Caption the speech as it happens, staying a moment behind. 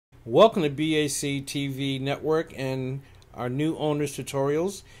Welcome to BAC TV Network and our new owners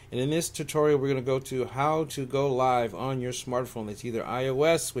tutorials. And in this tutorial, we're going to go to how to go live on your smartphone. It's either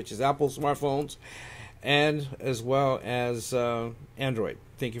iOS, which is Apple smartphones, and as well as Android.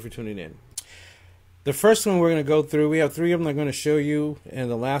 Thank you for tuning in. The first one we're going to go through, we have three of them I'm going to show you,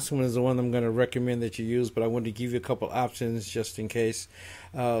 and the last one is the one I'm going to recommend that you use, but I wanted to give you a couple options just in case.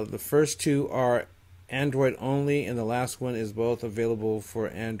 The first two are Android only, and the last one is both available for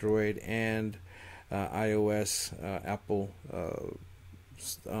Android and iOS, Apple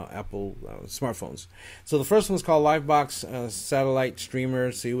smartphones. So the first one is called Livebox Satellite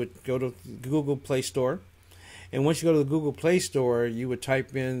Streamer. So you would go to Google Play Store, and once you go to the Google Play Store, you would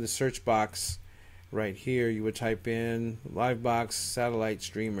type in the search box right here. You would type in Livebox Satellite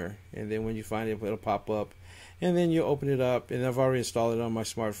Streamer, and then when you find it, it'll pop up. And then you open it up, and I've already installed it on my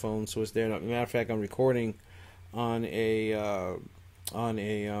smartphone, so it's there. Matter of fact, I'm recording on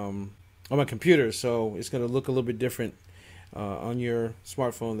my computer, so it's going to look a little bit different on your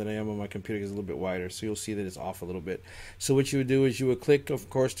smartphone than I am on my computer, because it's a little bit wider. So you'll see that it's off a little bit. So what you would do is you would click, of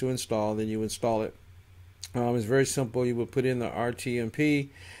course, to install. Then you install it. It's very simple. You would put in the RTMP,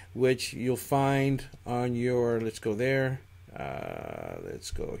 which you'll find on your. Let's go there. Let's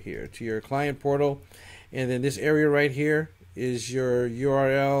go here to your client portal. And then this area right here is your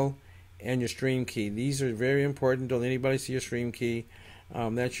URL and your stream key. These are very important. Don't let anybody see your stream key.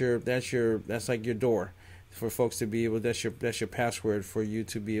 That's like your door for folks to be able. That's your password for you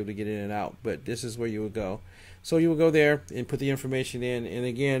to be able to get in and out. But this is where you would go. So you would go there and put the information in. And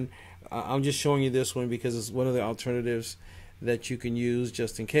again, I'm just showing you this one because it's one of the alternatives that you can use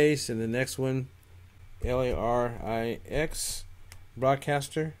just in case. And the next one, LARIX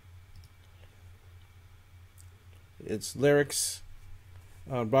broadcaster. It's Lyrics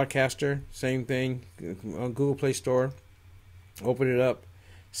broadcaster, same thing on Google Play Store. Open it up,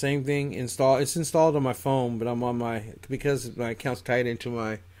 same thing. Install. It's installed on my phone, but I'm on because my account's tied into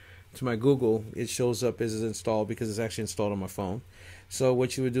my Google. It shows up as it's installed because it's actually installed on my phone. So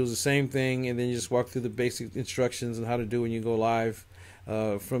what you would do is the same thing, and then you just walk through the basic instructions on how to do when you go live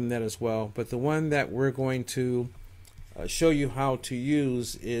from that as well. But the one that we're going to show you how to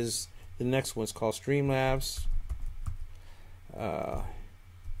use is the next one. It's called Streamlabs.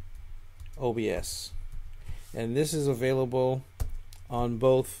 OBS, and this is available on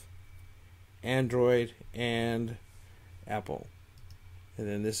both Android and Apple. And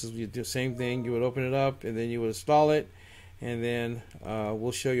then this is, you do the same thing. You would open it up, and then you would install it, and then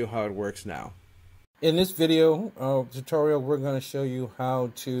we'll show you how it works now. In this video tutorial, we're going to show you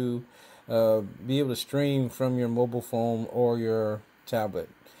how to be able to stream from your mobile phone or your tablet.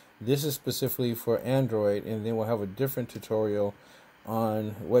 This is specifically for Android, and then we'll have a different tutorial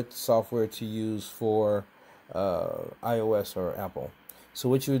on what software to use for iOS or Apple. So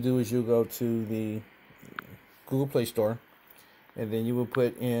what you would do is you go to the Google Play Store, and then you will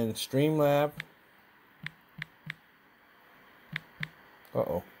put in Streamlab.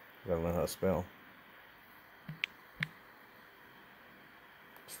 Gotta learn how to spell.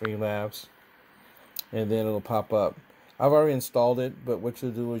 Streamlabs, and then it'll pop up. I've already installed it, but what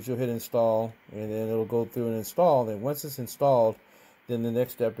you'll do is you'll hit install, and then it'll go through and install. Then once it's installed, then the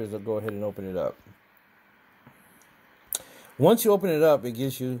next step is to go ahead and open it up. Once you open it up, it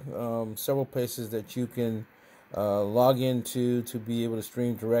gives you several places that you can log into to be able to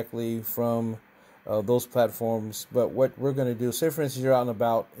stream directly from those platforms. But what we're going to do, say for instance you're out and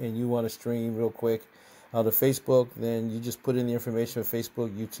about and you want to stream real quick to Facebook, then you just put in the information of Facebook,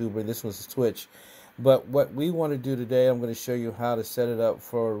 YouTube, and this one's Twitch. But what we want to do today, I'm going to show you how to set it up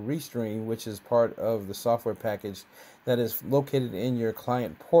for Restream, which is part of the software package that is located in your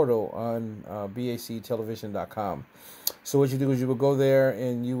client portal on bactelevision.com. So what you do is you will go there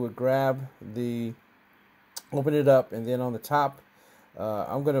and you would open it up, and then on the top,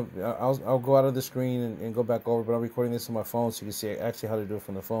 I'll go out of the screen and go back over, but I'm recording this on my phone so you can see actually how to do it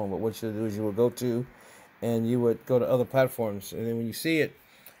from the phone. But what you do is you will go to, and you would go to other platforms, and then when you see it,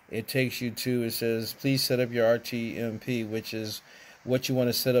 it takes you to, it says, please set up your RTMP, which is what you want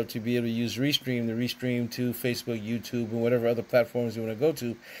to set up to be able to use Restream, to restream to Facebook, YouTube, and whatever other platforms you want to go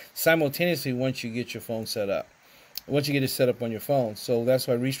to simultaneously once you get your phone set up. Once you get it set up on your phone. So that's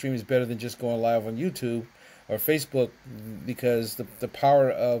why Restream is better than just going live on YouTube or Facebook, because the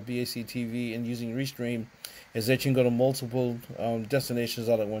power of BAC TV and using Restream is that you can go to multiple destinations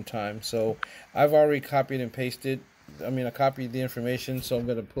all at one time. So I've already copied and pasted. I copied the information, so I'm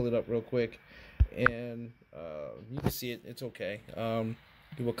going to pull it up real quick, and you can see it. It's okay.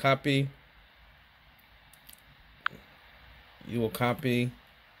 You will copy.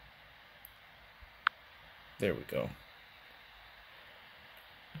 There we go.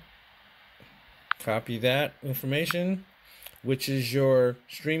 Copy that information, which is your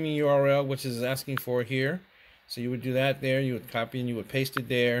streaming URL, which is asking for here. So you would do that there, you would copy and you would paste it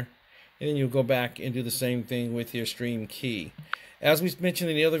there, and then you would go back and do the same thing with your stream key. As we mentioned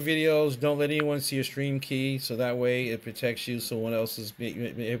in the other videos, don't let anyone see your stream key, so that way it protects you, so someone else is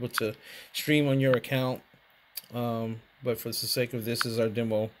able to stream on your account. But for the sake of this is our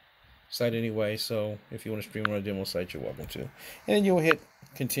demo site anyway, so if you want to stream on a demo site, you're welcome to. And then you'll hit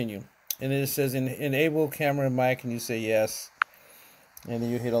continue. And then it says enable camera and mic, and you say yes. And then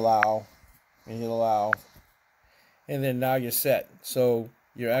you hit allow, and hit allow. And then now you're set. So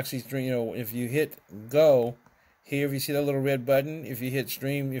you're actually, if you hit go, here, if you see that little red button, if you hit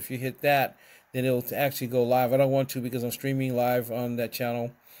stream, if you hit that, then it'll actually go live. I don't want to because I'm streaming live on that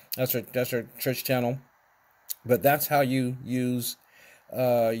channel. That's our church channel. But that's how you use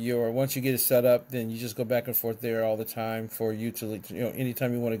once you get it set up, then you just go back and forth there all the time for you to,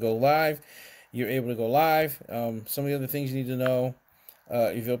 anytime you want to go live, you're able to go live. Some of the other things you need to know,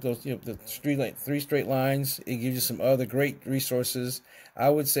 if you have those, the three straight lines, it gives you some other great resources. I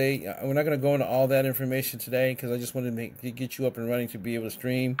would say we're not going to go into all that information today because I just wanted to get you up and running to be able to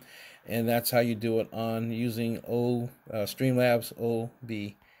stream, and that's how you do it on using Streamlabs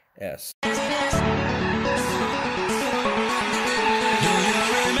OBS.